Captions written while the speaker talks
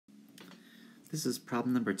This is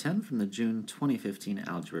problem number 10 from the June 2015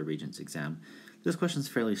 Algebra Regents exam. This question is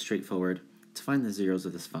fairly straightforward. To find the zeros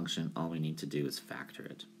of this function, all we need to do is factor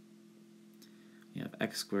it. We have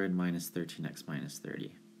x squared minus 13x minus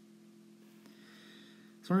 30.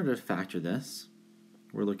 So in order to factor this,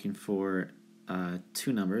 we're looking for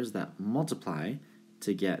two numbers that multiply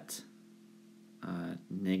to get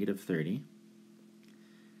negative 30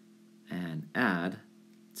 and add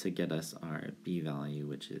to get us our b value,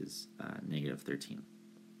 which is negative 13.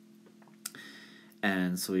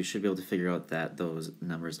 And so we should be able to figure out that those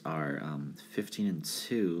numbers are 15 and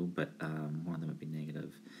 2, but one of them would be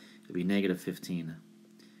negative. It would be negative 15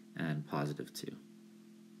 and positive 2.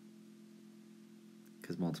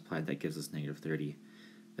 Because multiplied, that gives us negative 30,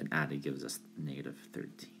 then added gives us negative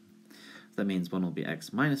 13. So that means one will be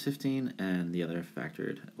x minus 15, and the other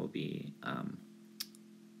factored will be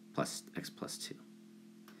x plus 2.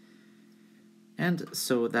 And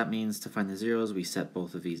so that means to find the zeros, we set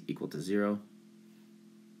both of these equal to 0,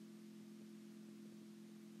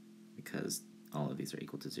 because all of these are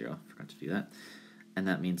equal to 0. Forgot to do that. And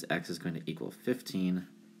that means x is going to equal 15,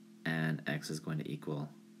 and x is going to equal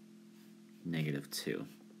negative 2.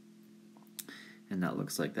 And that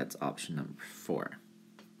looks like that's option number 4.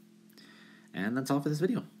 And that's all for this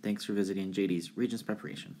video. Thanks for visiting JD's Regents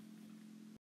Preparation.